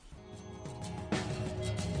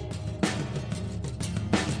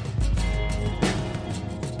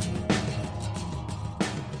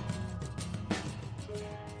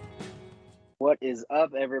What is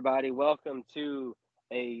up, everybody? Welcome to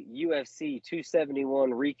a UFC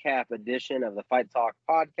 271 recap edition of the Fight Talk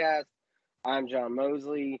podcast. I'm John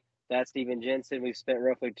Mosley. That's Steven Jensen. We've spent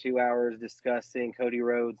roughly 2 hours discussing Cody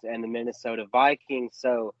Rhodes and the Minnesota Vikings.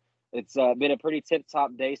 So it's been a pretty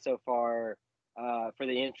tip-top day so far for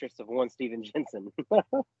the interest of one Steven Jensen.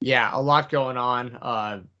 Yeah, a lot going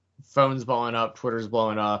on. Phones blowing up, Twitter's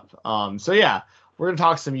blowing up. We're going to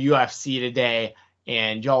talk some UFC today,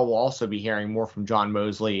 and y'all will also be hearing more from John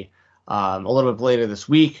Mosley a little bit later this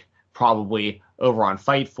week, probably over on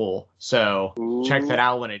Fightful. So check that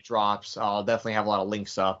out when it drops. I'll definitely have a lot of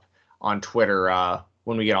links up on Twitter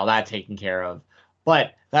when we get all that taken care of.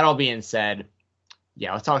 But that all being said,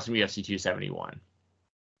 let's talk some UFC 271.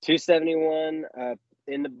 271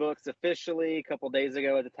 in the books officially a couple days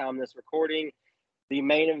ago at the time of this recording. The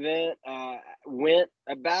main event went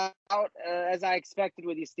about as I expected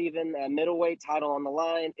with you, Steven. Middleweight title on the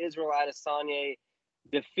line. Israel Adesanya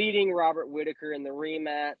defeating Robert Whittaker in the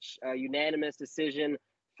rematch. Unanimous decision,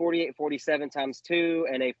 48-47 times 2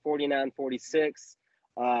 and a 49-46.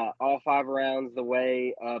 All 5 rounds the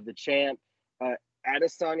way of the champ.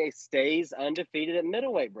 Adesanya stays undefeated at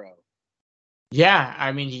middleweight, bro. Yeah,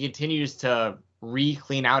 I mean, he continues to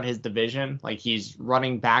clean out his division. Like, he's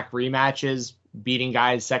running back rematches, beating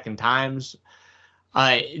guys second times.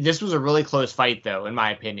 This was a really close fight, though, in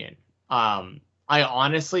my opinion. I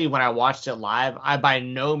honestly, when I watched it live, I by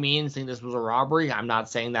no means think this was a robbery. I'm not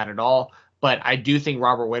saying that at all. But I do think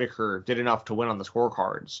Robert Whittaker did enough to win on the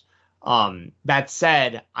scorecards. That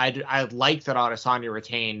said, I like that Adesanya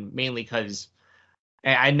retained, mainly because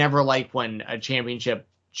I never like when a championship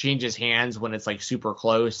changes hands when it's like super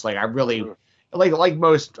close. Like, I really like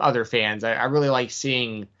most other fans, I really like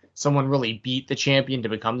seeing someone really beat the champion to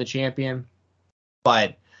become the champion.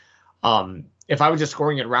 But if I was just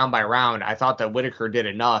scoring it round by round, I thought that Whittaker did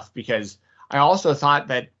enough, because I also thought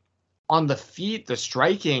that on the feet, the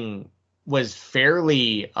striking was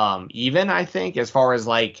fairly even, I think, as far as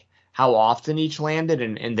like how often each landed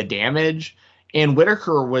and the damage. And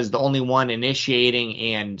Whittaker was the only one initiating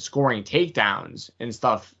and scoring takedowns and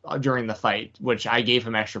stuff during the fight, which I gave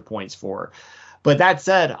him extra points for. But that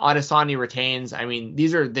said, Adesanya retains. I mean,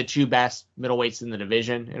 these are the 2 best middleweights in the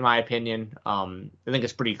division, in my opinion. I think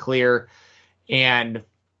it's pretty clear. And,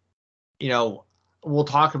 we'll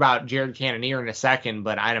talk about Jared Cannonier in a second,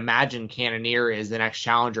 but I'd imagine Cannonier is the next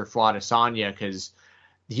challenger for Adesanya, because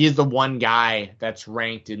he's the one guy that's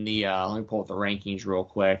ranked in the let me pull up the rankings real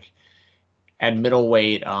quick. At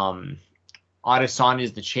middleweight, Adesanya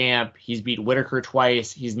is the champ. He's beat Whittaker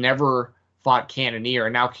twice. He's never fought Cannonier,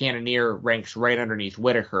 and now Cannonier ranks right underneath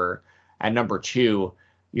Whittaker at number 2.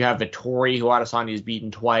 You have Vettori, who Adesanya has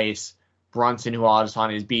beaten twice. Brunson, who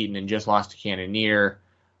Adesanya has beaten and just lost to Cannonier.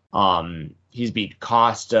 He's beat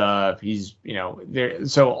Costa. He's, there.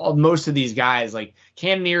 So most of these guys, like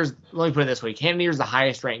Cannonier's, let me put it this way: Cannonier's the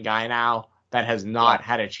highest ranked guy now that has not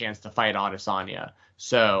had a chance to fight Adesanya.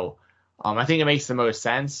 So I think it makes the most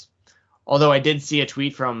sense. Although I did see a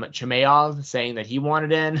tweet from Chimaev saying that he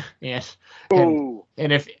wanted in, and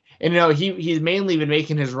he's mainly been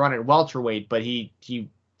making his run at welterweight, but he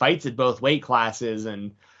fights at both weight classes,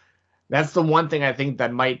 and that's the one thing I think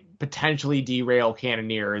that might potentially derail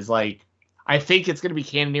Cannonier. Is like, I think it's going to be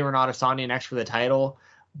Cannonier and Adesanya next for the title,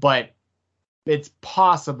 but it's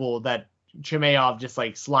possible that Chimaev just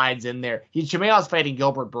like slides in there. Chimaev's fighting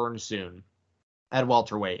Gilbert Burns soon at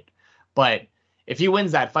welterweight. But if he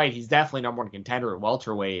wins that fight, he's definitely number 1 contender at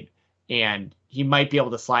welterweight, and he might be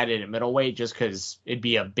able to slide in at middleweight just because it'd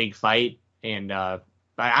be a big fight. And I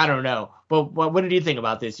don't know. But what did you think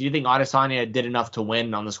about this? Do you think Adesanya did enough to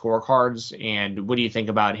win on the scorecards? And what do you think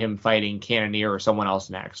about him fighting Cannonier or someone else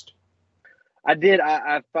next? I did.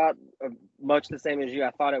 I thought much the same as you.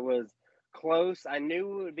 I thought it was close. I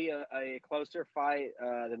knew it would be a closer fight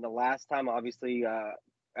than the last time. Obviously,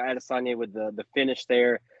 Adesanya with the finish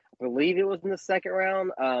there. I believe it was in the second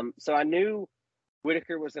round. So I knew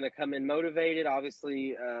Whittaker was going to come in motivated.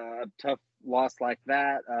 Obviously, a tough loss like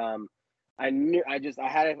that. I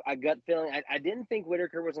had a gut feeling. I didn't think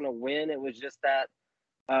Whittaker was going to win. It was just that,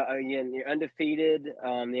 again, you're undefeated.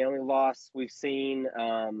 The only loss we've seen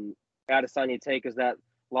Adesanya take is that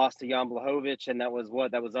loss to Jan Blachowicz, and that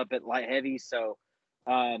was up at light heavy. So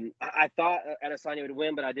I thought Adesanya would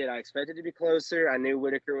win, but I expected it to be closer. I knew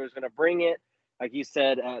Whittaker was going to bring it. Like you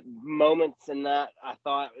said, moments in that, I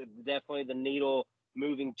thought definitely the needle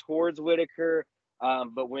moving towards Whittaker.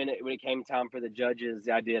 But when it came time for the judges,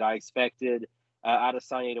 I expected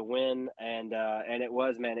Adesanya to win, and it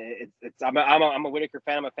was, man. I'm a Whittaker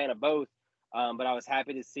fan. I'm a fan of both. But I was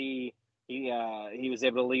happy to see he was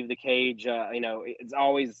able to leave the cage. It's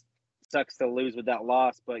always sucks to lose with that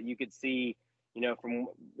loss, but you could see, from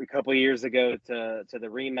a couple of years ago to the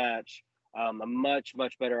rematch, a much,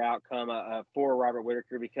 much better outcome for Robert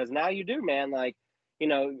Whitaker, because now you do, man, like,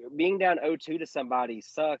 being down 0-2 to somebody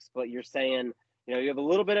sucks, but you're saying, you have a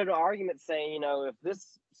little bit of an argument saying, if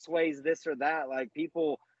this sways this or that, like,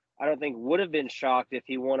 people, I don't think would have been shocked if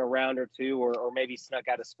he won a round or two, or maybe snuck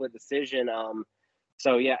out a split decision.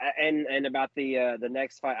 So yeah, and about the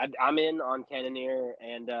next fight, I'm in on Cannonier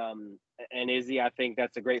and Izzy. I think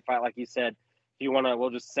that's a great fight, like you said. If you want to, we'll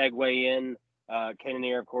just segue in.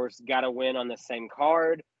 Cannonier, of course, got a win on the same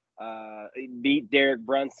card. Beat Derek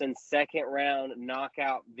Brunson second round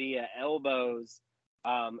knockout via elbows.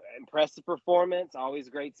 Impressive performance. Always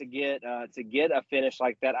great to get a finish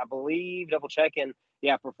like that. I believe, double checking.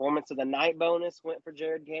 Yeah, performance of the night bonus went for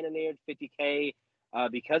Jared Cannonier, $50K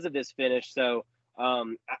because of this finish. So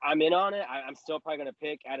I'm in on it. I'm still probably going to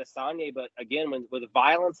pick Adesanya, but again, with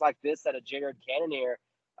violence like this at a Jared Cannonier,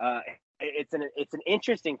 it's an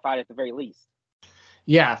interesting fight at the very least.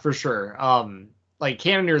 Yeah, for sure. Like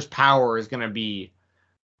Cannonier's power is going to be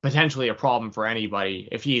potentially a problem for anybody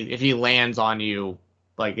if he lands on you.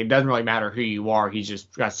 Like, it doesn't really matter who you are. He's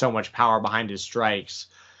just got so much power behind his strikes.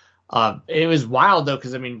 It was wild though,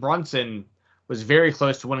 because I mean Brunson was very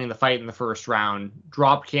close to winning the fight in the first round.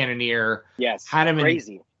 Dropped Cannonier. Yes, had him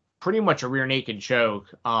crazy. In pretty much a rear naked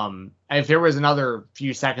choke. If there was another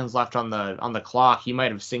few seconds left on the clock, he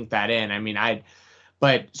might have synced that in. I mean,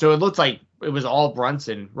 but so it looked like it was all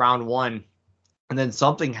Brunson round one, and then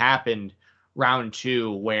something happened round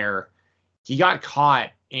two where he got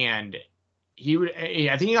caught, and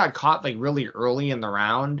I think he got caught like really early in the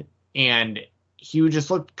round, and he would just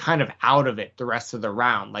look kind of out of it the rest of the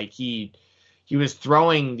round. Like he was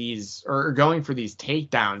throwing these or going for these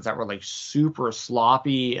takedowns that were like super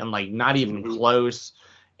sloppy and like not even close.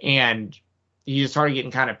 And he just started getting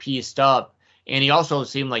kind of pieced up. And he also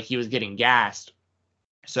seemed like he was getting gassed.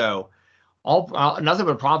 So nothing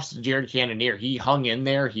but props to Jared Cannonier. He hung in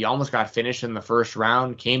there. He almost got finished in the first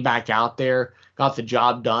round, came back out there, got the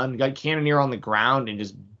job done, got Cannonier on the ground and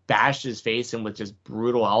just bashed his face in with just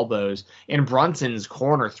brutal elbows. And Brunson's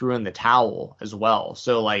corner threw in the towel as well.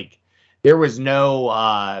 So like there was no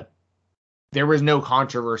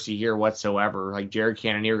controversy here whatsoever. Like Jared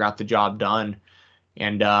Cannonier got the job done.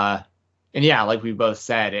 And yeah, like we both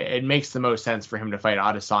said, it makes the most sense for him to fight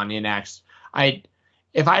Adesanya next.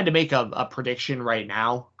 If I had to make a prediction right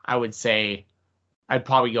now, I would say I'd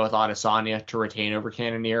probably go with Adesanya to retain over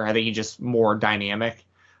Cannonier. I think he's just more dynamic.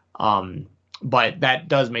 But that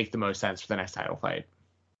does make the most sense for the next title fight.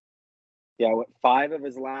 Yeah, 5 of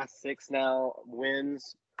his last 6 now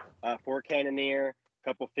wins for Cannonier. A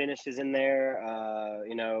couple finishes in there.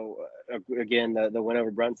 Again, the win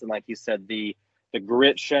over Brunson, like you said, the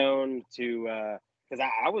grit shown to because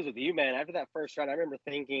I was with you, man. After that first round, I remember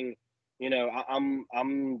thinking, I'm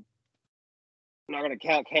not going to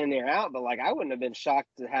count Cannonier out, but like I wouldn't have been shocked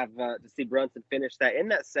to have to see Brunson finish that in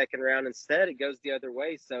that second round. Instead, it goes the other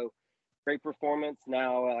way. So great performance.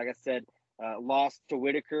 Now, like I said, lost to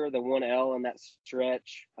Whitaker, the 1L in that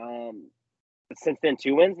stretch. But since then,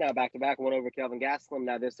 2 wins now back to back. One over Kelvin Gastelum.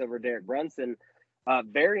 Now this over Derek Brunson.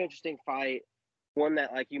 Very interesting fight. One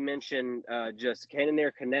that, like you mentioned, just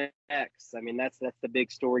Cannonier connects. I mean, that's the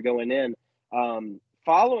big story going in.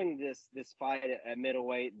 Following this fight at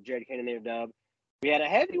middleweight, Jared Cannonier dub, we had a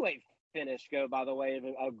heavyweight finish go, by the way,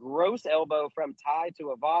 a gross elbow from Tai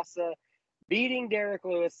Tuivasa, beating Derek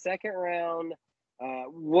Lewis second round.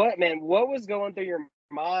 What was going through your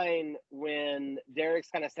mind when Derek's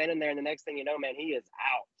kind of standing there, and the next thing you know, man, he is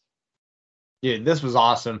out? Dude, this was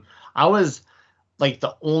awesome. I was like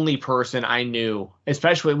the only person I knew,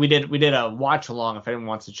 especially we did a watch along. If anyone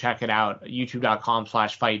wants to check it out,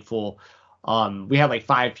 youtube.com/Fightful. We had like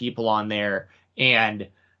 5 people on there, and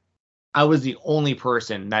I was the only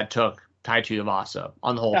person that took Tai Tuivasa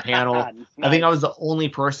on the whole panel. Nice. I think I was the only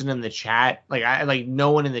person in the chat. Like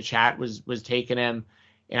no one in the chat was taking him,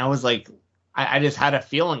 and I was like, I just had a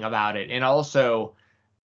feeling about it, and also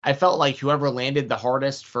I felt like whoever landed the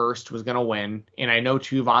hardest first was gonna win. And I know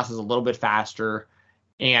Tuivasa is a little bit faster,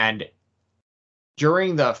 and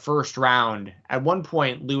during the first round, at one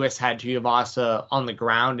point, Lewis had Tuivasa on the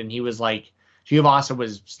ground, and he was like, Tuivasa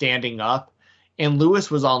was standing up, and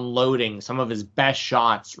Lewis was unloading some of his best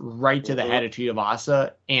shots right to the head of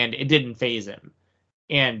Tuivasa, and it didn't faze him.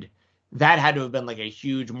 And that had to have been like a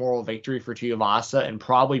huge moral victory for Tuivasa, and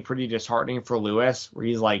probably pretty disheartening for Lewis, where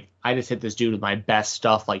he's like, I just hit this dude with my best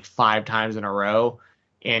stuff like 5 times in a row,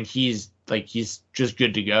 and he's just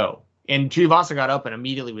good to go. And Tuivasa got up and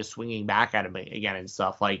immediately was swinging back at him again and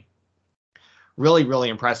stuff. Like, really, really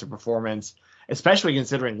impressive performance. especially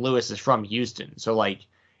considering Lewis is from Houston. So like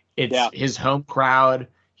it's Yeah. his home crowd.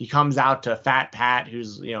 He comes out to Fat Pat,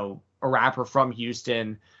 who's, a rapper from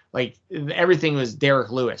Houston. Like everything was Derek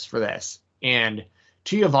Lewis for this. And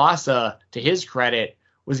Tuivasa, to his credit,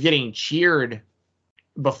 was getting cheered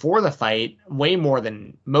before the fight way more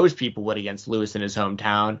than most people would against Lewis in his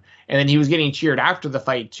hometown. And then he was getting cheered after the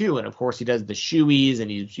fight too. And of course he does the shoeies, and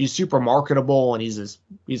he's super marketable, and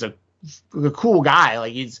he's a cool guy.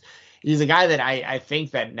 Like he's a guy that I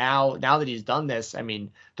think that now that he's done this, I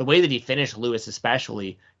mean, the way that he finished Lewis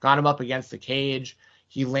especially, got him up against the cage.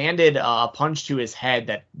 He landed a punch to his head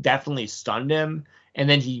that definitely stunned him, and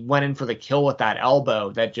then he went in for the kill with that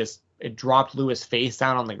elbow that it dropped Lewis face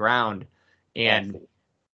down on the ground. And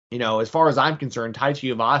as far as I'm concerned, Tai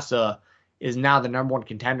Tuivasa is now the number one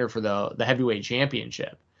contender for the heavyweight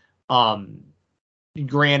championship.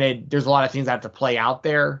 Granted, there's a lot of things that have to play out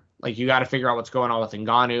there. Like you got to figure out what's going on with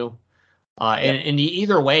Ngannou. And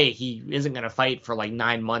either way, he isn't going to fight for like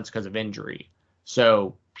 9 months because of injury.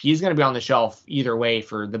 So he's going to be on the shelf either way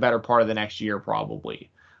for the better part of the next year, probably.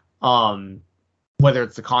 Whether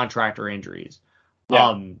it's the contract or injuries.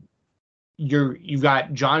 Yeah. You've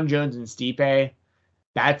got John Jones and Stipe.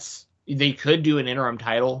 They could do an interim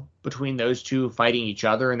title between those two fighting each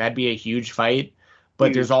other, and that'd be a huge fight.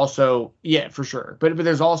 But there's also, yeah, for sure. But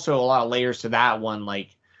there's also a lot of layers to that one,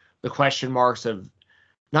 like the question marks of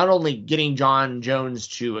not only getting John Jones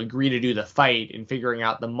to agree to do the fight and figuring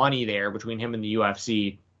out the money there between him and the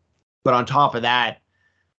UFC, but on top of that,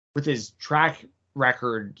 with his track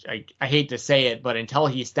record, I hate to say it, but until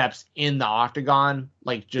he steps in the octagon,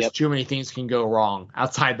 like just too many things can go wrong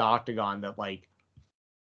outside the octagon that like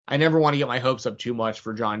I never want to get my hopes up too much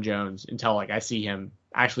for John Jones until like I see him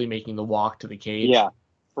actually making the walk to the cage. Yeah,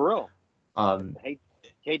 for real. Hate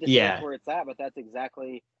to say that's where it's at, but that's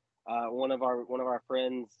exactly one of our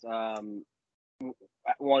friends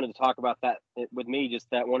wanted to talk about that with me. Just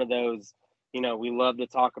that one of those, we love to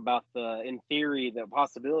talk about in theory, the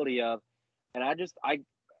possibility of, and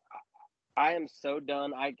I am so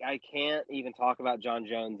done. I can't even talk about John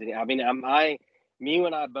Jones. I mean, you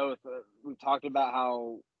and I both we've talked about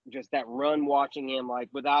how just that run, watching him, like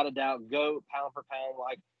without a doubt, GOAT, pound for pound.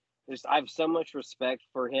 Like, I have so much respect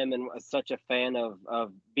for him, and such a fan of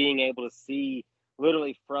being able to see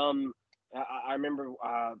literally from. I remember,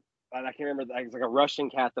 I can't remember. It was like a Russian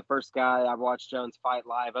cat, the first guy I watched Jones fight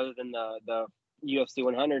live, other than the UFC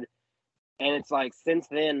 100. And it's like since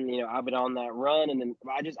then, I've been on that run, and then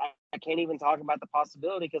I can't even talk about the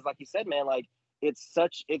possibility because, like you said, man, like it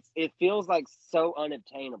feels like so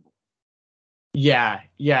unobtainable. Yeah,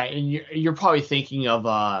 and you're probably thinking of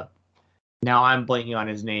now I'm blanking on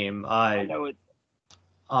his name. I know it.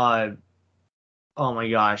 Oh my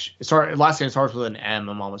gosh, last name starts with an M.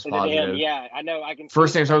 I'm almost positive. Yeah, I know. I can.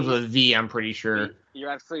 First name starts with a V. I'm pretty sure. You're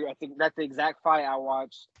absolutely. I think that's the exact fight I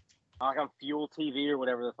watched, like on Fuel TV or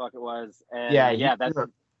whatever the fuck it was. And that's.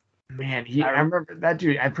 Man, I remember that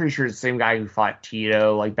dude. I'm pretty sure it's the same guy who fought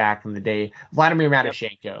Tito like back in the day. Vladimir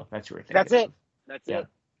Matyshenko. Yep. That's who we're thinking. That's it. That's it.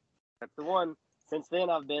 That's the one. Since then,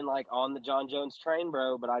 I've been like on the John Jones train,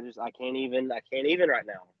 bro. But I can't even right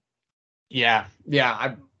now. Yeah.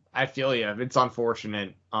 I feel you. It's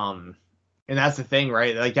unfortunate. And that's the thing,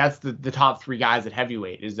 right? Like that's the top three guys at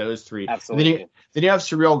heavyweight is those three. Absolutely. Then you have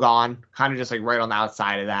Ciryl Gane, kind of just like right on the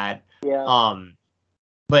outside of that. Yeah.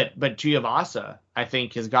 But Tuivasa, I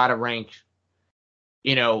think, has got to rank.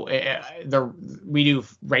 We do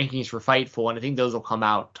rankings for Fightful, and I think those will come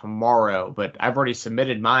out tomorrow. But I've already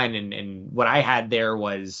submitted mine, and what I had there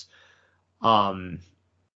was, Ngannou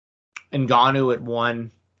at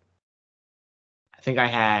 1. I think I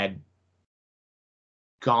had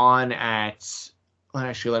Gane at. Well,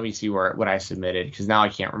 actually, let me see what I submitted because now I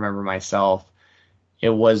can't remember myself. It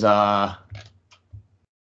was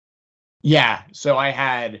yeah. So I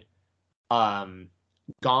had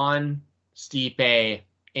Gane, Stipe,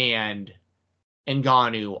 and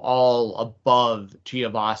Ngannou all above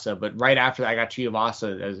Tuivasa, but right after that, I got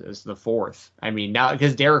Tuivasa as the 4th. I mean, now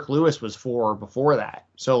because Derek Lewis was 4 before that,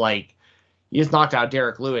 so like you just knocked out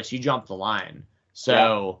Derek Lewis, you jumped the line.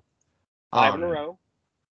 So 5 in a row.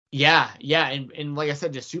 Yeah, and like I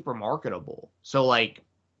said, just super marketable. So like,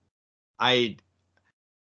 I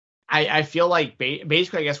feel like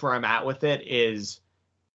basically, I guess where I'm at with it is,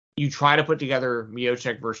 you try to put together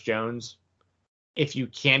Miocic versus Jones. If you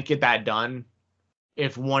can't get that done,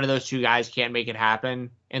 if one of those two guys can't make it happen,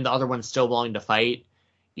 and the other one's still willing to fight,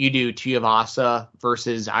 you do Tuivasa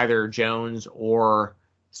versus either Jones or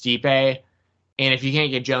Stipe. And if you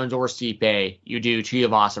can't get Jones or Stipe, you do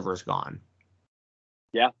Tuivasa versus Gane.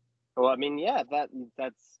 Yeah. Well, I mean, yeah, that's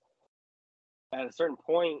at a certain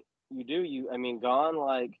point, you do. I mean, Gone,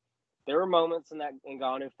 like, there were moments in that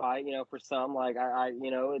Ngannou fight, for some, like,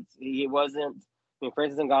 he wasn't,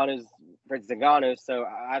 Francis Ngannou's Francis Ngannou, so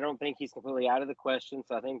I don't think he's completely out of the question.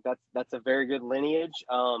 So I think that's a very good lineage.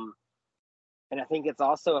 And I think it's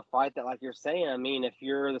also a fight that, like you're saying, I mean, if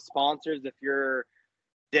you're the sponsors, if you're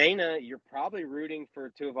Dana, you're probably rooting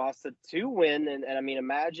for Tuivasa to win. And I mean,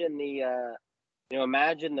 imagine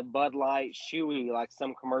imagine the Bud Light Chewy, like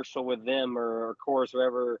some commercial with them, or of course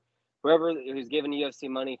whoever who's giving UFC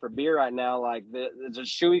money for beer right now, like there's a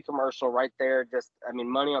Chewy commercial right there. Just, I mean,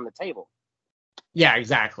 money on the table. Yeah,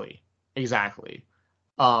 exactly. Exactly.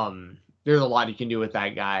 There's a lot you can do with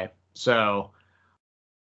that guy. So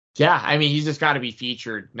yeah, I mean, he's just got to be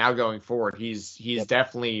featured now going forward. He's Yep.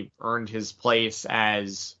 definitely earned his place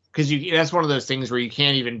as, because that's one of those things where you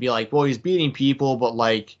can't even be like, well, he's beating people, but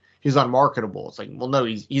like he's unmarketable. It's like, well, no,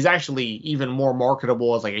 he's actually even more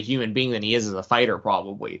marketable as like a human being than he is as a fighter,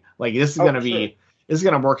 probably. Like this is gonna be Sure. this is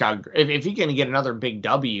gonna work out. If he can get another big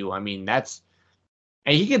W, I mean,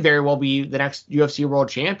 and he could very well be the next UFC world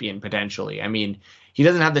champion potentially. I mean, he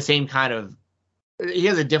doesn't have the same kind of, he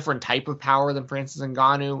has a different type of power than Francis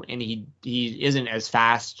Ngannou, and he isn't as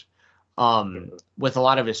fast with a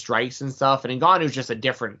lot of his strikes and stuff. And Ngannou's just a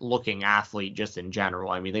different looking athlete just in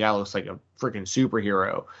general. I mean, the guy looks like a freaking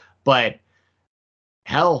superhero. But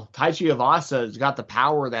hell, Tai Tuivasa has got the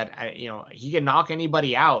power that he can knock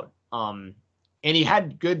anybody out. And he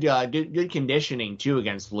had good conditioning too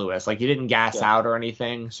against Lewis. Like he didn't gas out or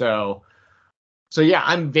anything. So yeah,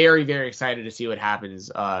 I'm very, very excited to see what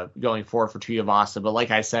happens going forward for Tuivasa. But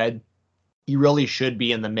like I said, he really should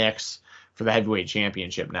be in the mix for the heavyweight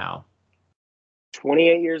championship now.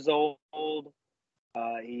 28 years old.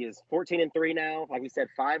 He is 14-3 now. Like we said,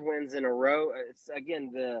 5 wins in a row. It's,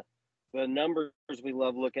 again, the numbers we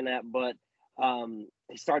love looking at, but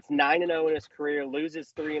he starts 9-0 in his career,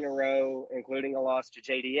 loses 3 in a row, including a loss to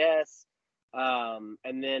JDS.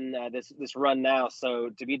 And then this run now. So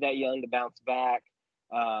to be that young, to bounce back,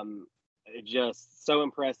 just so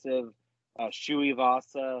impressive. Shui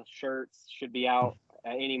Vasa shirts should be out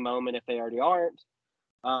at any moment if they already aren't.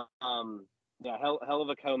 Yeah, hell of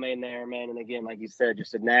a co-main there, man. And again, like you said,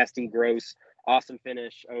 just a nasty, gross, awesome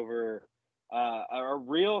finish over a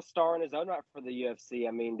real star in his own right for the UFC.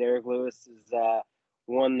 I mean, Derek Lewis is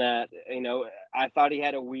one that, I thought he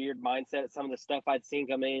had a weird mindset. Some of the stuff I'd seen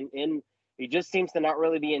come in, he just seems to not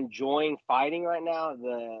really be enjoying fighting right now.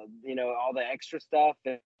 All the extra stuff.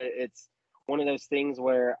 It's one of those things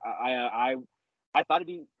where I thought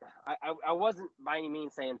I wasn't by any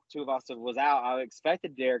means saying Tuivasa was out. I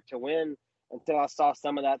expected Derek to win until I saw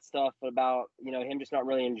some of that stuff about, him just not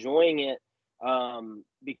really enjoying it.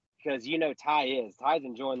 Because Ty's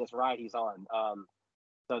enjoying this ride he's on.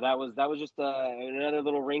 So that was just another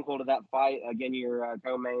little wrinkle to that fight. Again, your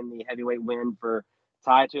co-main, the heavyweight win for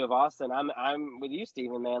Tai Tuivasa. And I'm with you,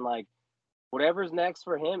 Steven, man. Like, whatever's next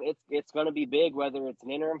for him, it's going to be big, whether it's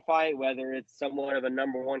an interim fight, whether it's somewhat of a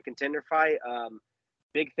number one contender fight.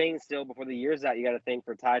 Big things still before the year's out, you got to think,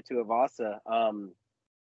 for Tai Tuivasa.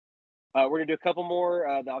 We're going to do a couple more,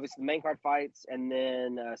 obviously the main card fights, and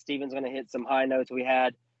then Steven's going to hit some high notes. We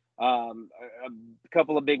had a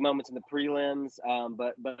couple of big moments in the prelims,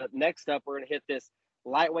 but next up, we're going to hit this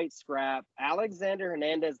lightweight scrap. Alexander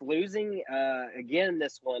Hernandez losing again.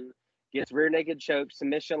 This one gets rear naked choke,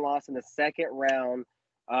 submission loss in the second round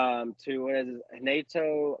to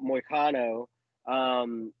Renato Moicano.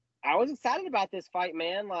 I was excited about this fight,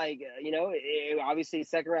 man. Like, obviously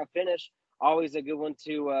second round finish, always a good one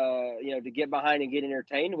to to get behind and get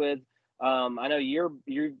entertained with. I know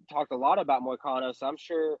you talked a lot about Moicano, so I'm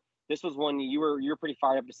sure this was one you're pretty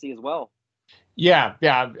fired up to see as well. Yeah.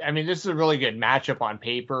 I mean, this is a really good matchup on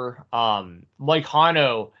paper.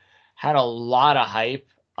 Moicano had a lot of hype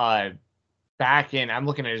back in, I'm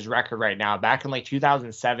looking at his record right now, back in like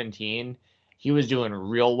 2017. He was doing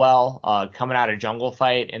real well coming out of Jungle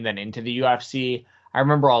Fight and then into the UFC. I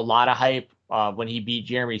remember a lot of hype when he beat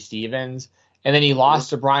Jeremy Stevens. And then he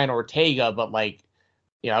lost to Brian Ortega, but like,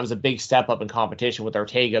 that was a big step up in competition with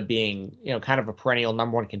Ortega being, kind of a perennial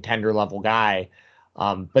number one contender level guy.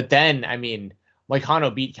 But then, I mean,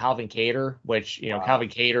 Moicano beat Calvin Kattar, which, Wow. Calvin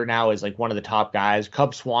Kattar now is like one of the top guys.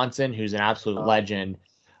 Cub Swanson, who's an absolute legend.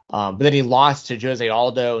 But then he lost to Jose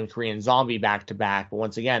Aldo and Korean Zombie back to back. But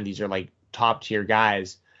once again, these are like top tier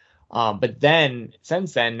guys. But then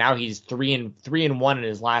since then, now he's 3-1 in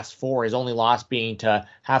his last 4. His only loss being to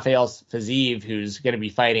Rafael Fiziev, who's going to be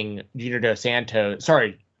fighting Rafael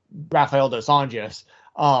dos Anjos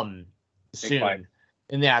soon.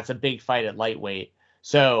 And yeah, it's a big fight at lightweight.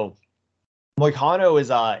 So Moicano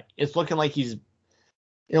is it's looking like he's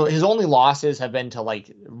his only losses have been to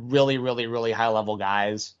like really, really, really high level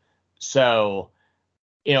guys. So,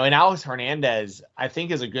 and Alex Hernandez, I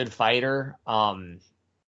think is a good fighter.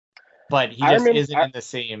 But he I just remember. isn't in the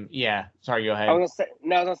same. Yeah. Sorry, go I ahead. was gonna say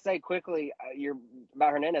no. I was gonna say quickly. You're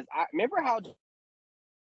about Hernandez. I remember how.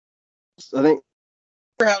 I think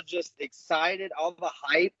how just excited, all the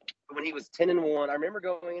hype when he was 10-1. I remember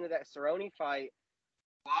going into that Cerrone fight,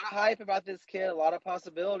 a lot of hype about this kid, a lot of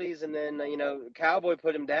possibilities, and then Cowboy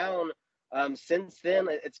put him down. Since then,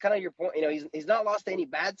 it's kind of your point. He's not lost to any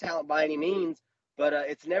bad talent by any means, but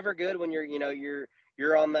it's never good when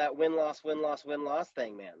you're on that win loss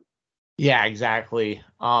thing, man. Yeah, exactly.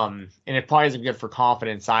 And it probably isn't good for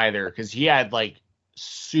confidence either because he had like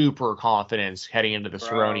super confidence heading into the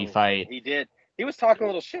Cerrone Bro, fight. he did. He was talking a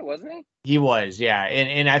little shit, wasn't he? He was, yeah,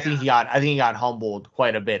 and I think he got humbled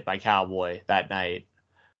quite a bit by Cowboy that night.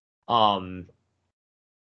 Um,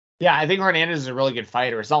 yeah, I think Hernandez is a really good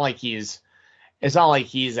fighter. It's not like he's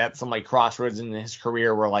at some like crossroads in his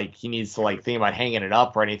career where like he needs to like think about hanging it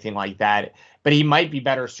up or anything like that. But he might be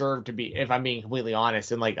better served to be, if I'm being completely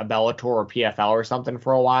honest, in like a Bellator or PFL or something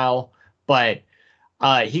for a while. But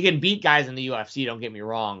he can beat guys in the UFC. Don't get me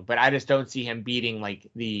wrong, but I just don't see him beating like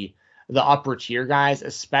the upper tier guys,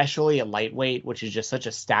 especially at lightweight, which is just such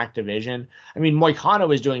a stacked division. I mean,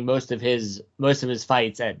 Moicano is doing most of his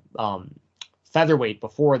fights at featherweight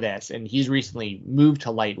before this, and he's recently moved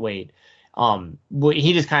to lightweight.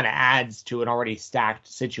 He just kind of adds to an already stacked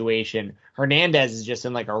situation. Hernandez is just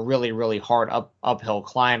in like a really, really hard uphill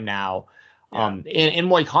climb now. Yeah. And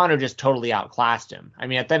Moicano just totally outclassed him. I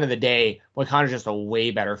mean, at the end of the day, Moicano's just a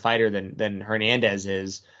way better fighter than Hernandez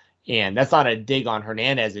is. And that's not a dig on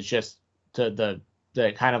Hernandez. It's just the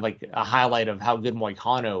kind of like a highlight of how good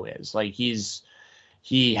Moicano is. Like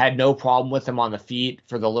he had no problem with him on the feet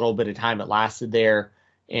for the little bit of time it lasted there.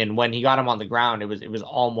 And when he got him on the ground, it was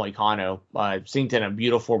all Moicano. Synced in a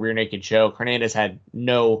beautiful rear naked choke. Hernandez had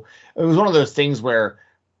no. It was one of those things where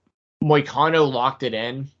Moicano locked it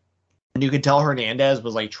in, and you could tell Hernandez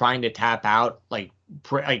was like trying to tap out, like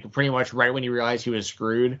pretty much right when he realized he was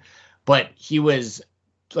screwed. But he was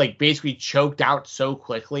like basically choked out so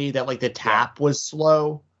quickly that like the tap was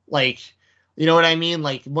slow. Like, you know what I mean?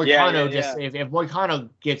 Like Moicano Yeah. if Moicano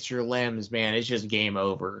gets your limbs, man, it's just game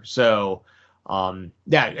over. So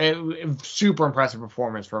super impressive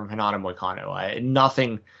performance from Hinata Moicano.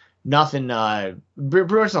 Nothing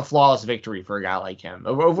pretty much a flawless victory for a guy like him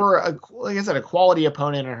over like I said, a quality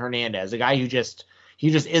opponent in Hernandez, a guy who just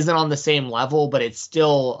isn't on the same level, but it's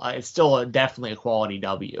still definitely a quality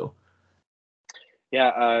W.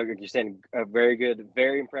 Yeah, like you're saying, a very good,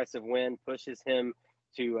 very impressive win pushes him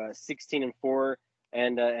to 16-4,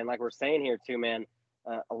 and like we're saying here too, man,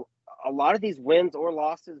 a lot of these wins or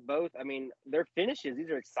losses, both. I mean, they're finishes. These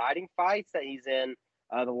are exciting fights that he's in.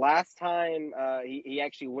 The last time he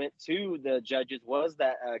actually went to the judges was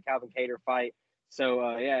that Calvin Kattar fight.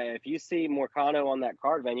 So yeah, if you see Moicano on that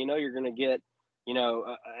card, man, you're going to get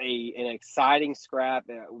an exciting scrap,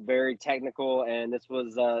 very technical, and this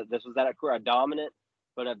was that a dominant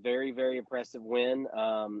but a very, very impressive win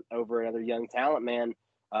over another young talent, man.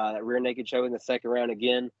 That rear naked choke in the second round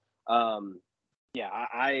again. Yeah,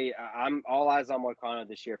 I'm all eyes on Moicano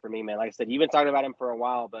this year for me, man. Like I said, you've been talking about him for a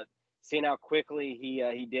while, but seeing how quickly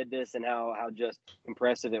he did this and how just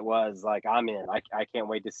impressive it was, like I'm in. I can't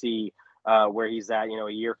wait to see where he's at,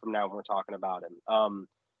 a year from now when we're talking about him.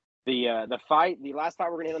 The last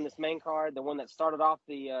fight we're gonna hit on this main card, the one that started off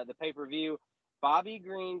the pay-per-view, Bobby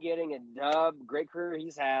Green getting a dub, great career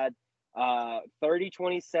he's had,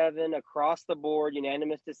 30-27 across the board,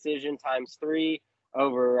 unanimous decision ×3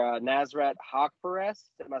 over Nasrat Haqparast.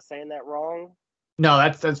 Am I saying that wrong? No,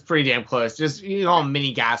 that's pretty damn close. Just call him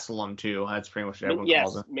Mini Gastelum too. That's pretty much what everyone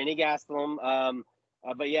calls Yes, him. Mini Gastelum.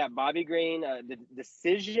 But yeah, Bobby Green, the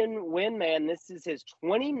decision win, man. This is his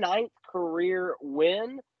 29th career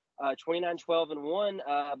win, 29-12-1.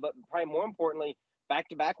 But probably more importantly,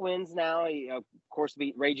 back-to-back wins now. He, of course,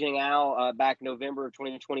 beat Raging Al back November of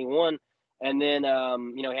 2021. And then,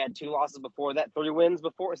 he had 2 losses before that, 3 wins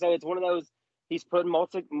before. So it's one of those, he's putting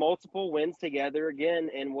multiple wins together again.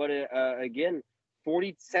 And again,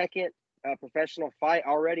 42nd professional fight,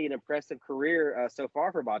 already an impressive career so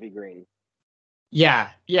far for Bobby Green. Yeah.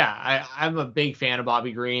 I'm a big fan of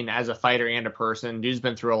Bobby Green as a fighter and a person. Dude's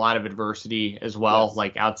been through a lot of adversity as well, Yes.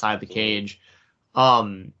 like outside the cage.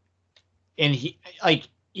 And he like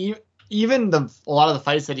even a lot of the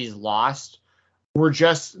fights that he's lost were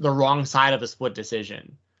just the wrong side of a split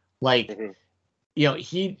decision. Like,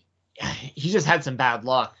 he just had some bad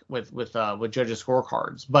luck with judges'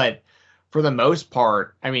 scorecards, but for the most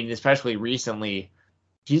part, I mean, especially recently,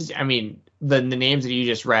 the names that you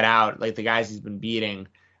just read out, like the guys he's been beating,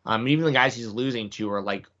 even the guys he's losing to are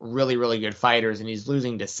like really, really good fighters, and he's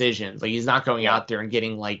losing decisions. Like he's not going out there and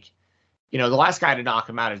getting like, the last guy to knock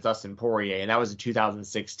him out is Dustin Poirier, and that was in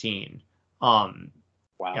 2016. Wow.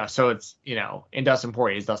 So it's, and Dustin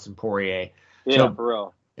Poirier is Dustin Poirier. Yeah, so, for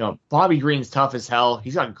real. Bobby Green's tough as hell.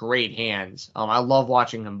 He's got great hands. I love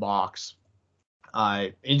watching him box.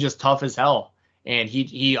 He's just tough as hell. And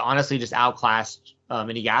he honestly just outclassed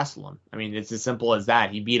Minnie Gastelum. I mean, it's as simple as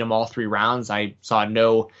that. He beat him all 3 rounds. I saw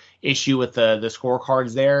no issue with the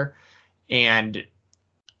scorecards there. And,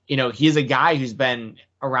 he's a guy who's been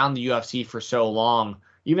around the UFC for so long.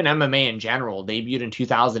 Even MMA in general, debuted in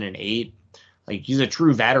 2008. Like, he's a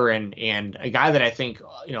true veteran and a guy that I think,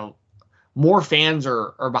 more fans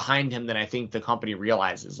are behind him than I think the company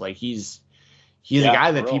realizes. Like, he's a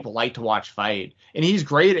guy that people like to watch fight, and he's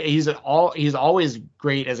great. He's always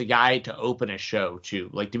great as a guy to open a show too,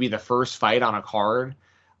 like to be the first fight on a card.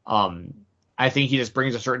 I think he just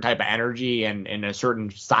brings a certain type of energy and a certain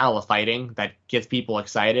style of fighting that gets people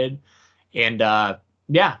excited. And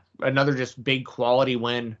another just big quality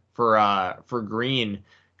win for Green,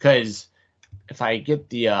 because if I get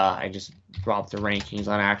the I just dropped the rankings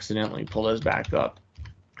on accident. Let me pull those back up,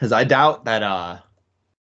 because I doubt that I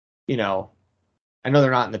know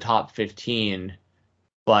they're not in the top 15,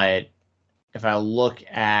 but if I look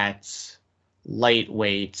at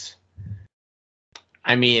lightweight,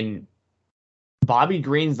 I mean, Bobby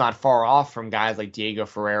Green's not far off from guys like Diego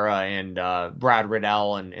Ferreira and Brad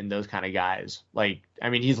Riddell and those kind of guys. Like, I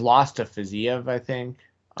mean, he's lost to Fiziev, I think.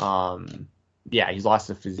 He's lost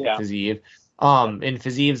to Fiziev. And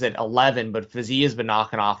Fiziev's at 11, but Fiziev's been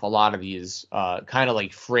knocking off a lot of these kind of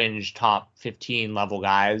like fringe top 15 level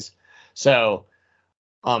guys. So,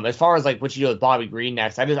 as far as like what you do with Bobby Green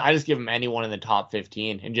next, I just give him anyone in the top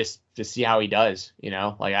 15 and just to see how he does.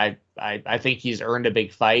 Like I think he's earned a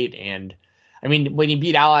big fight, and I mean when he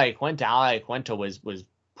beat Ali Cuenta was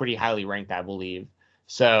pretty highly ranked, I believe.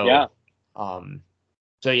 So I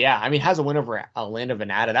mean, has a win over Orlando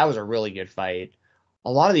Venata. That was a really good fight.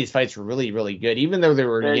 A lot of these fights were really, really good, even though they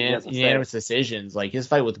were unanimous decisions. Like his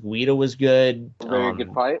fight with Guida was good. Very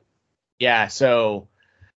good fight. Yeah, so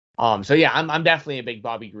I'm definitely a big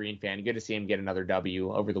Bobby Green fan. Good to see him get another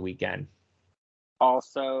W over the weekend.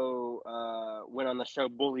 Also, went on the show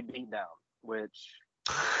Bully Beatdown, which,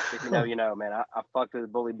 if you know, man, I fucked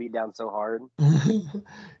with Bully Beatdown so hard.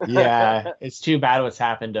 Yeah, it's too bad what's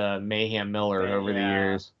happened to Mayhem Miller over the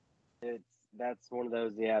years. That's one of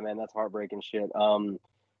those, man, that's heartbreaking shit.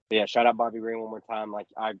 Shout out Bobby Green one more time. Like,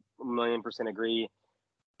 I 1,000,000% agree.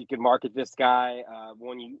 You could market this guy.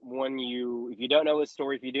 If you don't know his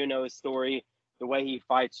story, if you do know his story, the way he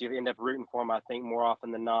fights, you end up rooting for him, I think, more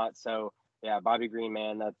often than not. So, Bobby Green,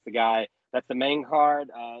 man, that's the guy. That's the main card.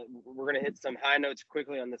 We're going to hit some high notes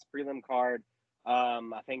quickly on this prelim card.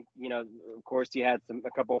 I think, of course, you had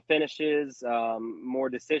a couple of finishes, more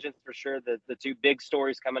decisions for sure. The 2 big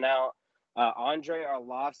stories coming out. Andrei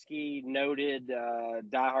Arlovski, noted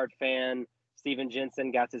diehard fan, Steven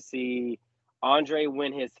Jensen, got to see Andrei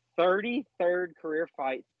win his 33rd career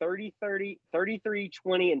fight, 33-20-2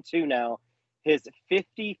 now, his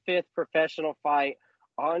 55th professional fight.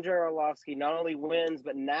 Andrei Arlovski not only wins,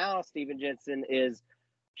 but now Steven Jensen is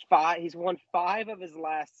 5. He's won 5 of his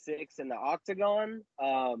last 6 in the octagon.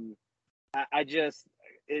 He's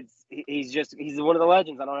one of the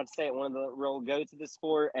legends. I don't have to say it. One of the real goats of the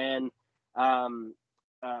sport. And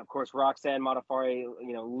of course, Roxanne Modafferi,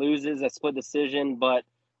 loses a split decision, but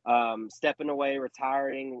stepping away,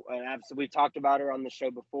 retiring. We've talked about her on the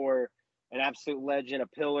show before. An absolute legend, a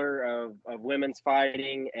pillar of women's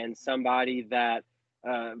fighting, and somebody that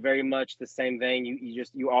very much the same vein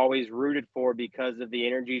you always rooted for because of the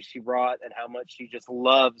energy she brought and how much she just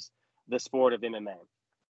loves the sport of MMA.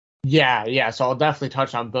 Yeah. So I'll definitely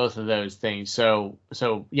touch on both of those things. So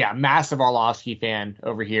massive Arlovski fan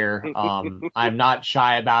over here. I'm not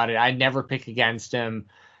shy about it. I never pick against him.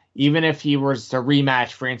 Even if he was to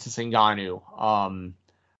rematch Francis Ngannou,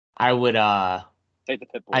 I would take the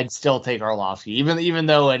Pitbull. I'd still take Arlovski, even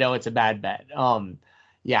though I know it's a bad bet. I'm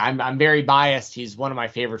very biased. He's one of my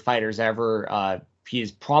favorite fighters ever.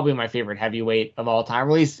 He's probably my favorite heavyweight of all time,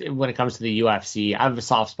 at least when it comes to the UFC. I have a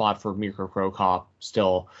soft spot for Mirko Cro Cop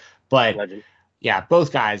still, but legend.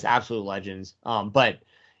 Both guys, absolute legends.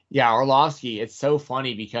 Arlovski, it's so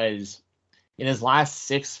funny because in his last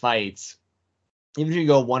 6 fights, even if you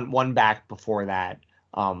go one back before that,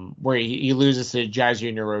 where he loses to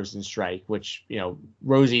Jairzinho Rozenstruik, which,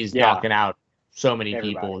 Rosie's knocking out so many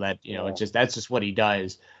people that, that's just what he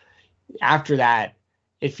does. After that,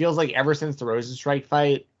 it feels like ever since the Rozenstruik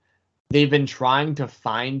fight, they've been trying to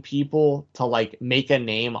find people to like make a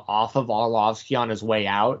name off of Arlovsky on his way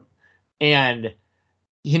out. And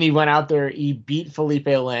he went out there, he beat Felipe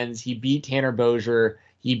Lenz, he beat Tanner Bozier,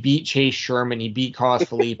 he beat Chase Sherman, he beat Carlos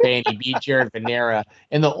Felipe, and he beat Jared Venera.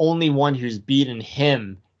 And the only one who's beaten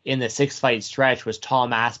him in the 6-fight stretch was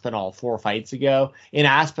Tom Aspinall 4 fights ago. And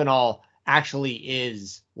Aspinall actually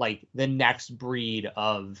is like the next breed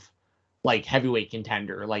of like heavyweight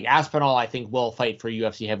contender. Like Aspinall, I think will fight for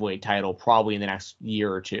UFC heavyweight title probably in the next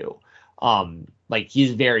year or two. Like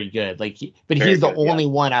he's very good. But he's the only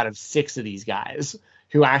one out of 6 of these guys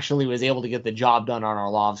who actually was able to get the job done on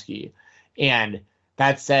Arlovsky. And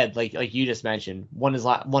that said, like you just mentioned,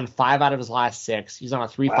 won 5 out of his last 6. He's on a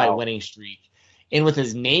 3-fight winning streak. And with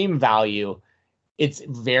his name value, it's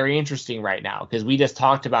very interesting right now because we just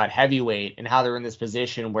talked about heavyweight and how they're in this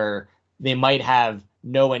position where they might have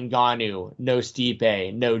no Ngannou, no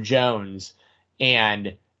Stipe, no Jones,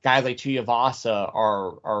 and guys like Tuivasa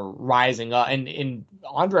are rising up. And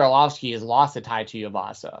Andrei Arlovsky has lost to Tai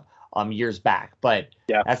Tuivasa years back, but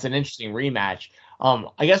that's an interesting rematch.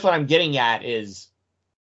 I guess what I'm getting at is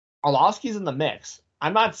Arlovsky's in the mix.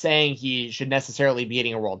 I'm not saying he should necessarily be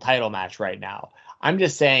getting a world title match right now. I'm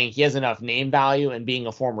just saying he has enough name value and being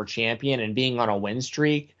a former champion and being on a win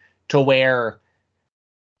streak to where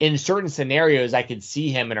in certain scenarios I could see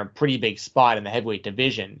him in a pretty big spot in the heavyweight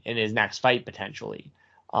division in his next fight potentially.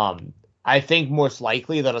 I think most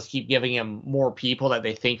likely they'll just keep giving him more people that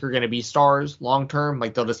they think are going to be stars long term.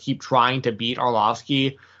 Like they'll just keep trying to beat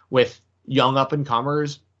Arlovsky with young up and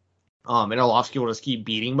comers. And Arlovsky will just keep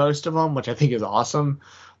beating most of them, which I think is awesome.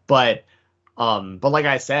 But like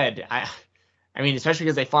I said, I mean, especially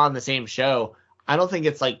because they fought on the same show, I don't think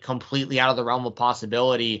it's like completely out of the realm of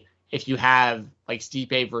possibility if you have like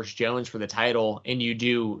Stipe versus Jones for the title and you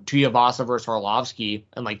do Tuivasa versus Arlovsky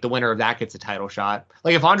and like the winner of that gets a title shot.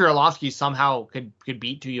 Like if Andrei Arlovsky somehow could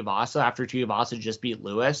beat Tuivasa after Tuivasa just beat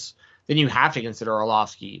Lewis, then you have to consider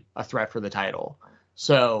Arlovsky a threat for the title.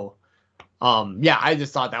 So I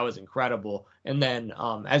just thought that was incredible. And then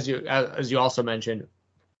as you also mentioned,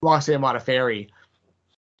 Roxanne Modafferi,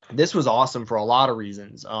 this was awesome for a lot of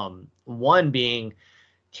reasons. One being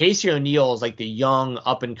Casey O'Neill is like the young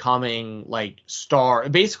up and coming like star.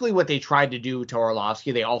 Basically what they tried to do to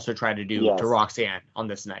Arlovsky, they also tried to do to Roxanne on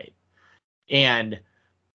this night. And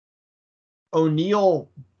O'Neill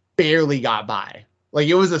barely got by. Like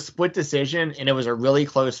it was a split decision and it was a really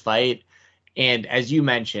close fight. And as you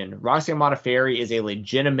mentioned, Roxanne Modafferi is a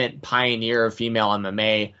legitimate pioneer of female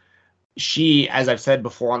MMA. She, as I've said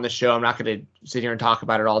before on the show, I'm not going to sit here and talk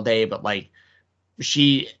about it all day, but like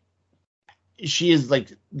she is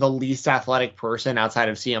like the least athletic person outside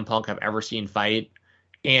of CM Punk I've ever seen fight.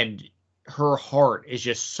 And her heart is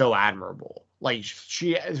just so admirable. Like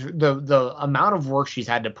the amount of work she's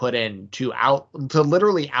had to put in to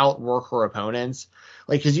literally outwork her opponents.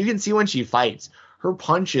 Like, cause you can see when she fights, her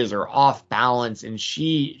punches are off balance and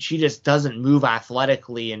she just doesn't move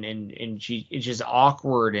athletically and it's just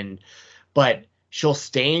awkward but she'll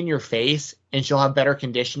stay in your face and she'll have better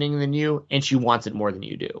conditioning than you and she wants it more than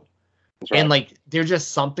you do. Right. And like there's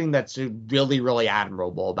just something that's really, really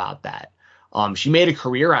admirable about that. She made a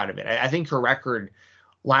career out of it. I think her record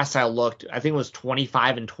last I looked, I think it was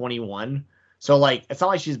 25-21. So like it's not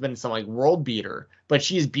like she's been some like world beater, but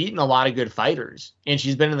she's beaten a lot of good fighters and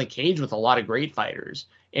she's been in the cage with a lot of great fighters.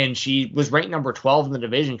 And she was ranked number 12 in the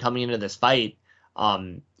division coming into this fight.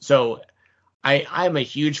 So I'm a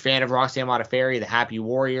huge fan of Roxanne Modafferi, the Happy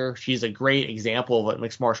Warrior. She's a great example of what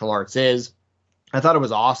mixed martial arts is. I thought it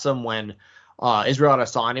was awesome when Israel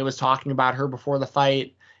Adesanya was talking about her before the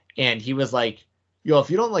fight, and he was like, yo,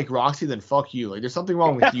 if you don't like Roxy, then fuck you. Like, there's something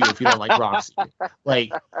wrong with you if you don't like Roxy.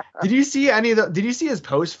 Like, did you see his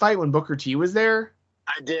post fight when Booker T was there?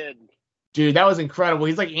 I did. Dude, that was incredible.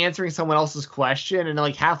 He's like answering someone else's question, and then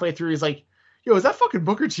like halfway through, he's like, yo, is that fucking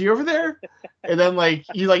Booker T over there? And then like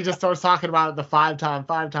he like just starts talking about the 5-time,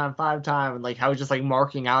 and like how he's just like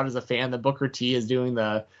marking out as a fan that Booker T is doing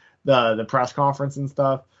the press conference and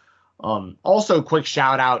stuff. Also, quick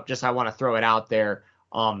shout out, just I want to throw it out there.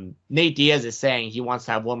 Nate Diaz is saying he wants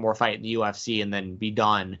to have one more fight in the UFC and then be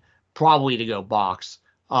done, probably to go box.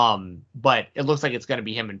 But it looks like it's going to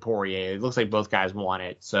be him and Poirier. It looks like both guys want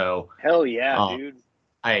it. So hell yeah, dude.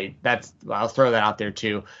 I'll throw that out there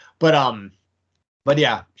too. But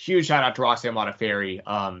yeah, huge shout out to Roxanne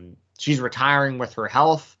Modafferi. She's retiring with her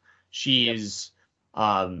health. She's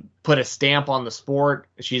put a stamp on the sport.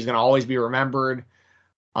 She's going to always be remembered.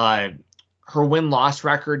 Her win-loss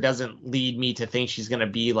record doesn't lead me to think she's going to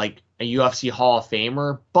be like a UFC Hall of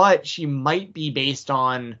Famer, but she might be based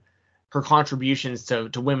on her contributions to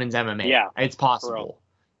women's MMA. Yeah, it's possible.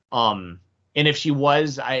 And if she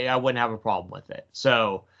was, I wouldn't have a problem with it.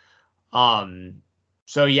 Um,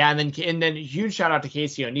 so yeah, and then huge shout out to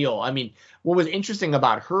Casey O'Neill. I mean, what was interesting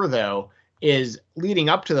about her though is leading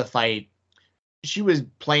up to the fight, she was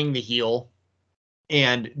playing the heel,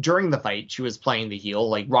 and during the fight, she was playing the heel.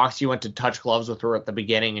 Like Roxy went to touch gloves with her at the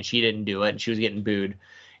beginning, and she didn't do it, and she was getting booed.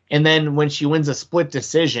 And then when she wins a split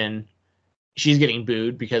decision, she's getting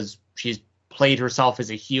booed because she's played herself as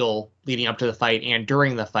a heel leading up to the fight and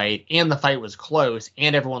during the fight, and the fight was close,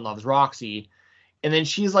 and everyone loves Roxy. And then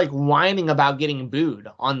she's like whining about getting booed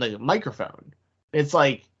on the microphone. It's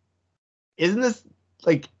like, isn't this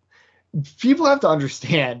like, people have to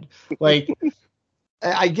understand? Like,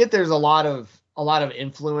 I get there's a lot of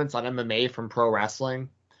influence on MMA from pro wrestling,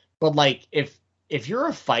 but like if you're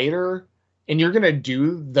a fighter and you're gonna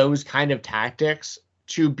do those kind of tactics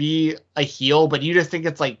to be a heel, but you just think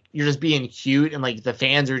it's like you're just being cute and like the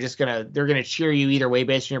fans are just they're gonna cheer you either way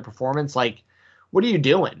based on your performance, like what are you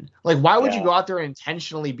doing? Like why would you go out there and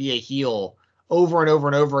intentionally be a heel over and over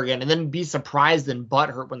and over again and then be surprised and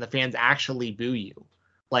butthurt when the fans actually boo you?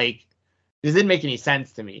 Like this didn't make any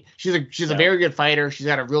sense to me. She's a very good fighter. She's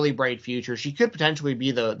got a really bright future. She could potentially be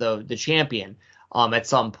the champion at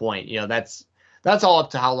some point. That's all up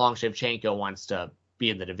to how long Shevchenko wants to be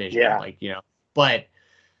in the division. Yeah. But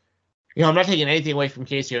I'm not taking anything away from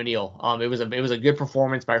Casey O'Neill. It was a good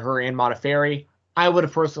performance by her and Modafferi. I would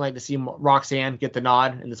have personally liked to see Roxanne get the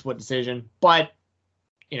nod in the split decision, but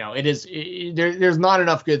there's not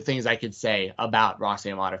enough good things I could say about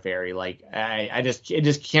Roxanne Modafferi. Like it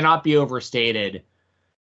just cannot be overstated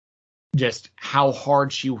just how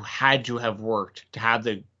hard she had to have worked to have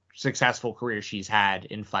the successful career she's had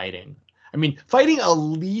in fighting. I mean, fighting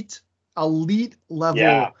elite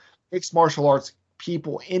level mixed martial arts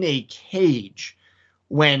people in a cage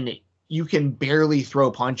when you can barely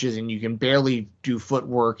throw punches and you can barely do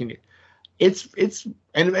footwork, and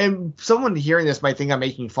and someone hearing this might think I'm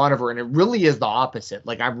making fun of her, and it really is the opposite.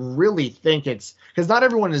 Like I really think it's because not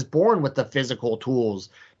everyone is born with the physical tools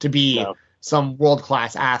to be some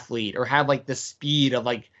world-class athlete or have like the speed of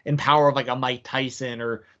like and power of like a Mike Tyson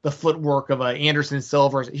or the footwork of a Anderson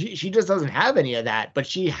Silva. She just doesn't have any of that, but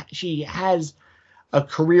she has a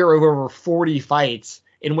career of over 40 fights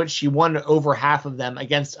in which she won over half of them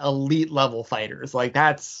against elite level fighters. Like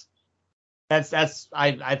I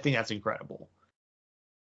think that's incredible.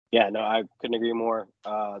 Yeah, no, I couldn't agree more.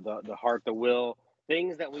 The heart, the will,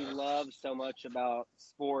 things that we love so much about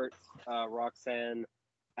sports, Roxanne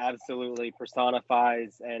absolutely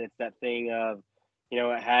personifies, and it's that thing of,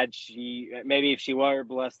 had she maybe if she were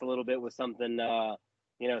blessed a little bit with something,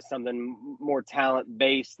 something more talent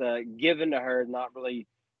based given to her, not really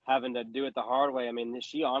having to do it the hard way. I mean,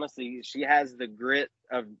 she has the grit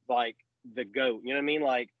of like the GOAT. You know what I mean?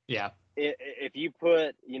 Like, yeah. If you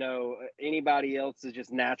put, anybody else's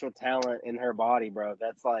just natural talent in her body, bro,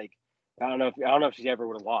 that's like, I don't know if she ever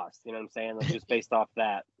would have lost. You know what I'm saying? Like, just based off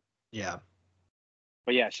that. Yeah.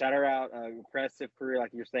 But yeah, shout her out. Impressive career,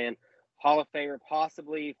 like you're saying. Hall of Famer,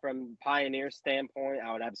 possibly from Pioneer standpoint.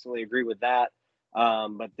 I would absolutely agree with that.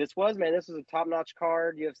 But this was a top-notch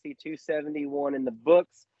card. UFC 271 in the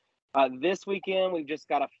books. This weekend, we've just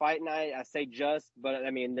got a fight night. I say just, but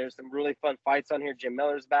I mean, there's some really fun fights on here. Jim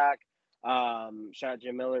Miller's back. Shout out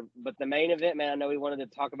Jim Miller. But the main event, man, I know we wanted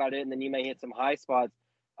to talk about it, and then you may hit some high spots.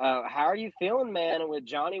 How are you feeling, man, with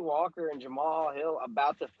Johnny Walker and Jamal Hill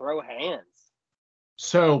about to throw hands?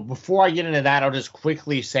 So before I get into that, I'll just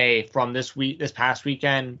quickly say from this past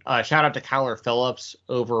weekend, shout out to Kyler Phillips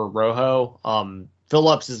over Rojo.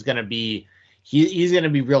 Phillips is going to be he's going to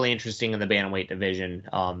be really interesting in the bantamweight division.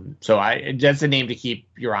 So that's a name to keep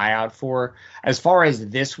your eye out for. As far as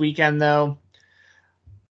this weekend, though,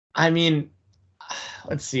 I mean,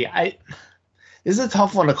 let's see. This is a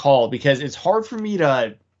tough one to call because it's hard for me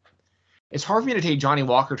to take Johnny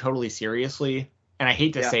Walker totally seriously, and I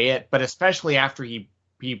hate to say it, but especially after he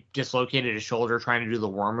dislocated his shoulder trying to do the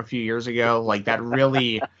worm a few years ago, like that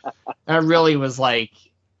really was like,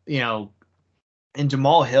 and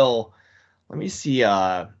Jamal Hill, let me see,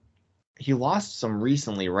 he lost some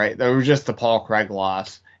recently, right? That was just the Paul Craig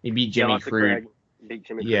loss. He beat Jimmy Crute.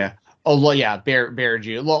 Yeah. Oh, yeah, Bear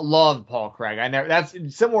Jew. Love Paul Craig. That's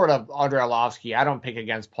similar to Andrei Arlovsky. I don't pick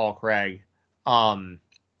against Paul Craig. But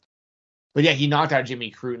yeah, he knocked out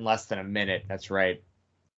Jimmy Crute in less than a minute. That's right.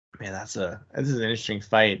 Man, this is an interesting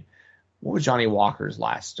fight. What was Johnny Walker's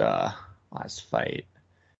last fight?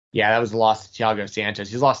 Yeah, that was the loss to Thiago Santos.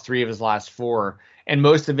 He's lost 3 of his last 4, and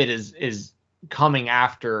most of it is coming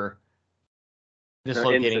after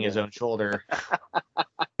dislocating his own shoulder.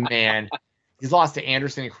 Man, he's lost to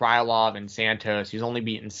Anderson, Krylov, and Santos. He's only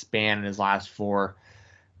beaten Spann in his last 4.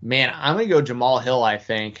 Man, I'm gonna go Jamal Hill. I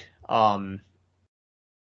think there's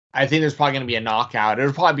probably gonna be a knockout.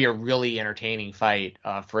 It'll probably be a really entertaining fight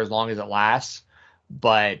for as long as it lasts.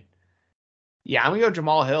 But yeah, I'm gonna go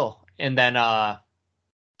Jamal Hill, and then I'm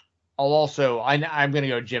gonna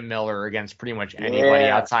go Jim Miller against pretty much anybody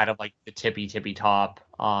Yeah, outside of like the tippy top.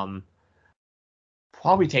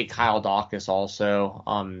 Probably take Kyle Dawkins also.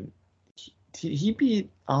 He beat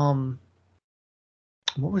what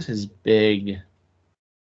was his big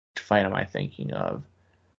fight am I thinking of?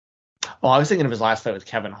 Oh, I was thinking of his last fight with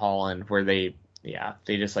Kevin Holland where they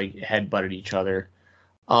just like head butted each other.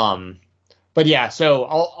 Um but yeah, so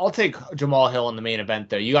I'll take Jamal Hill in the main event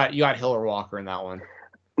though. You got Hill or Walker in that one.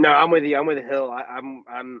 no, I'm with you. I'm with Hill.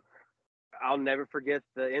 I'll never forget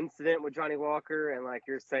the incident with Johnny Walker, and like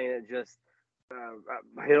you're saying, it just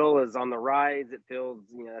Hill is on the rise. It feels,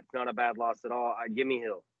 it's not a bad loss at all. Give me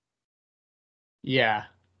Hill. Yeah.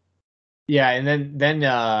 Yeah, and then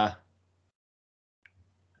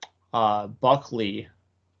Buckley,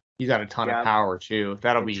 he's got a ton of Yeah, power too.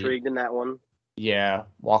 That'll be intrigued in that one. yeah,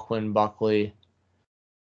 Walklin Buckley.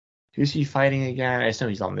 Who's he fighting again? I just know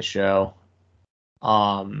he's on the show.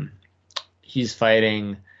 Um, he's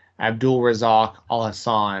fighting Abdul Razak Al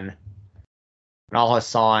Hassan. And Al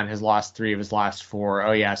Hassan has lost 3 of his last 4.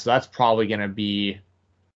 Oh yeah, so that's probably gonna be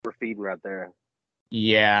We're feeding right there.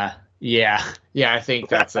 yeah, yeah. I think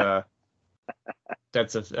that's a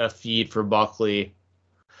feed for Buckley.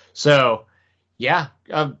 So yeah,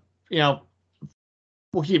 you know,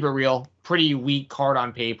 we'll keep it real. Pretty weak card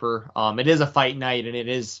on paper. It is a fight night, and it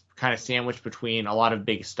is kind of sandwiched between a lot of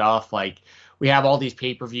big stuff. Like we have all these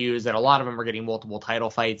pay-per-views, and a lot of them are getting multiple title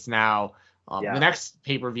fights now. Yeah. The next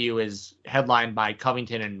pay-per-view is headlined by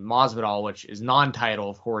Covington and Masvidal, which is non-title,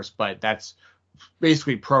 of course, but that's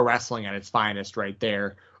basically pro wrestling at its finest right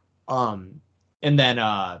there. Um, and then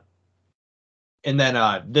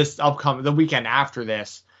this upcoming the weekend after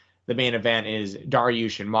this, the main event is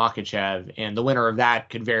Dariush and Makhachev, and the winner of that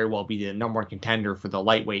could very well be the number 1 contender for the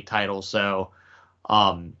lightweight title. So,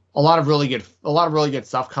 a lot of really good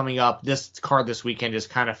stuff coming up. This card this weekend just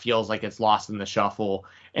kind of feels like it's lost in the shuffle,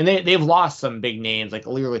 and they've lost some big names like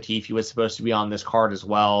Ilir Latifi was supposed to be on this card as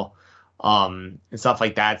well, and stuff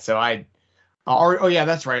like that. So oh yeah,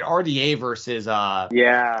 that's right. RDA versus Yeah.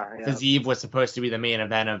 Fiziev was supposed to be the main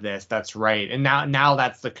event of this. That's right. And now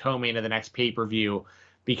that's the co-main of the next pay-per-view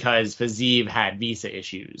because Fiziev had visa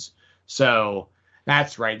issues. So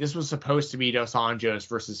that's right. This was supposed to be Dos Anjos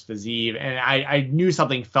versus Fiziev. And I knew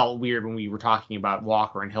something felt weird when we were talking about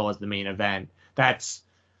Walker and Hill as the main event. That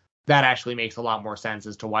actually makes a lot more sense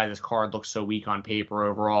as to why this card looks so weak on paper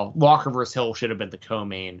overall. Walker versus Hill should have been the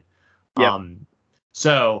co-main. Yep.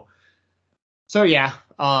 So yeah,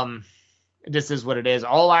 this is what it is.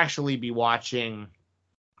 I'll actually be watching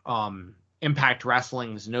Impact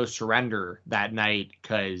Wrestling's No Surrender that night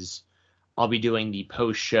because I'll be doing the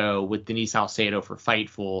post show with Denise Salcedo for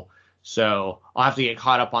Fightful. So I'll have to get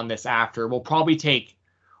caught up on this after. We'll probably take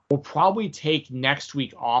next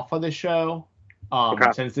week off of the show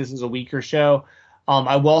since this is a weaker show.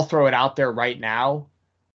 I will throw it out there right now.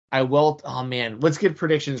 Oh man, let's get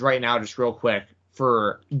predictions right now, just real quick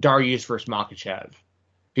for Dariush versus Makhachev.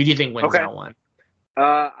 Who do you think wins that one?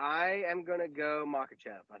 I am gonna go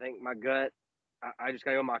Makhachev. I think my gut. I just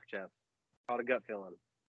gotta go Makhachev. Called a gut feeling.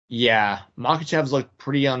 Yeah, Makhachev's looked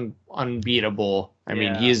pretty unbeatable. I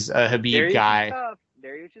mean, he's a Khabib guy.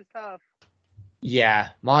 Dariush is tough. Yeah,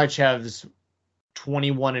 Makhachev's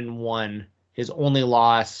 21-1. His only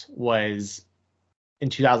loss was in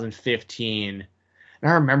 2015.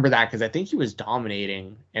 And I remember that because I think he was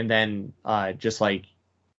dominating, and then just like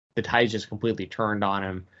the tides just completely turned on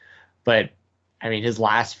him. But I mean, his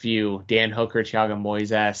last few, Dan Hooker, Thiago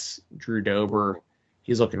Moises, Drew Dober,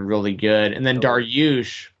 he's looking really good. And then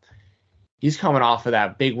Dariush, he's coming off of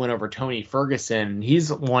that big win over Tony Ferguson.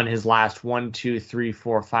 He's won his last 1, 2, 3,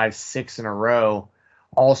 4, 5, 6 in a row.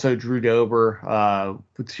 Also Drew Dober,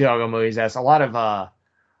 with Thiago Moises, a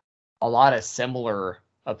lot of similar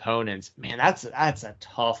opponents. Man, that's a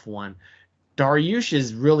tough one. Dariush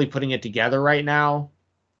is really putting it together right now.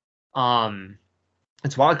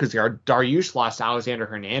 It's wild because Dariush lost Alexander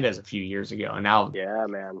Hernandez a few years ago, and now yeah,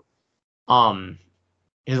 man.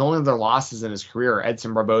 His only other losses in his career are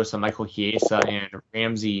Edson Barbosa, Michael Chiesa, and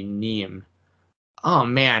Ramsey Neem. Oh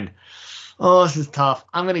man, this is tough.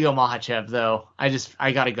 I'm gonna go Makhachev though.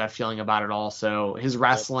 I got a gut feeling about it. Also, his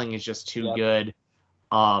wrestling is just too good.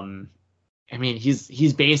 I mean,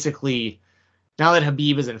 he's basically, now that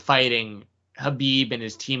Khabib isn't fighting, Khabib and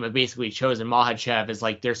his team have basically chosen Makhachev as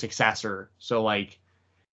like their successor. So like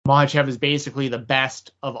Makhachev is basically the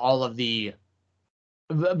best of all of the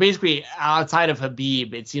basically outside of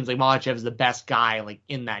Habib, it seems like Makhachev is the best guy like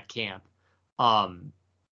in that camp.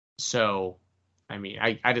 So I mean,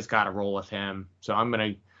 I just gotta roll with him. So I'm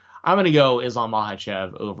gonna go Islam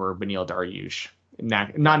Makhachev over Beneil Dariush.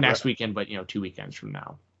 Not next weekend, but 2 weekends from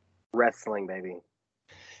now. Wrestling, baby.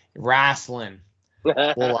 Wrestling.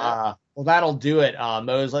 Well, that'll do it.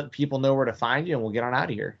 Mose, let people know where to find you, and we'll get on out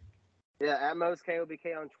of here. Yeah, at Mose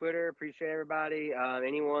KOBK on Twitter. Appreciate everybody.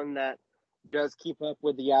 Anyone that does keep up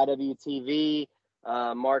with the IWTV,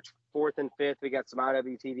 March 4th and 5th, we got some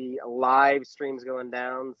IWTV live streams going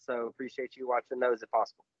down. So appreciate you watching those if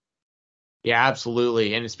possible. Yeah,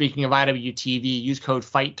 absolutely. And speaking of IWTV, use code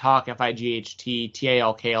FIGHTTALK,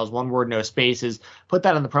 FIGHT, one word, no spaces. Put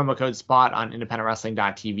that in the promo code spot on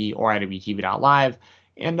independentwrestling.tv or IWTV.live,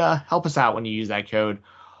 and help us out when you use that code.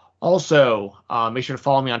 Also, make sure to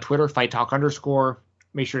follow me on Twitter, FightTalk_.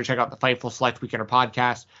 Make sure to check out the Fightful Select Weekender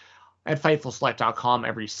podcast at FightfulSelect.com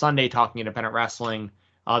every Sunday, talking independent wrestling.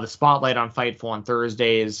 The Spotlight on Fightful on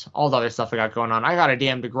Thursdays, all the other stuff I got going on. I got a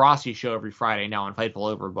damn Degrassi show every Friday now on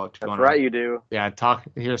Fightful Overbooked. That's right, you do. Yeah,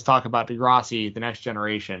 here's talk about Degrassi, the next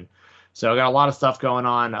generation. So I got a lot of stuff going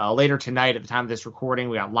on. Later tonight, at the time of this recording,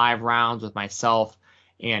 we got live rounds with myself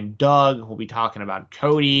and Doug. We'll be talking about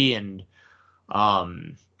Cody and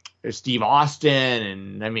Steve Austin,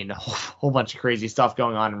 and I mean a whole bunch of crazy stuff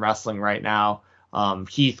going on in wrestling right now.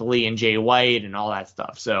 Keith Lee and Jay White and all that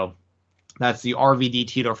stuff. So that's the RVD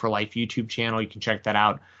Tito for Life YouTube channel. You can check that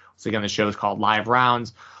out. So again, the show is called Live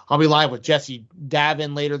Rounds. I'll be live with Jesse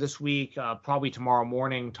Davin later this week, probably tomorrow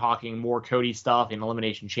morning, talking more Cody stuff in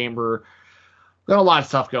Elimination Chamber. Got a lot of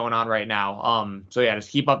stuff going on right now. So yeah,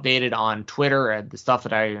 just keep updated on Twitter at the stuff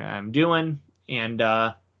that I am doing. And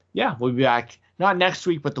yeah, we'll be back not next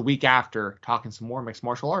week, but the week after, talking some more mixed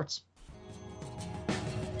martial arts.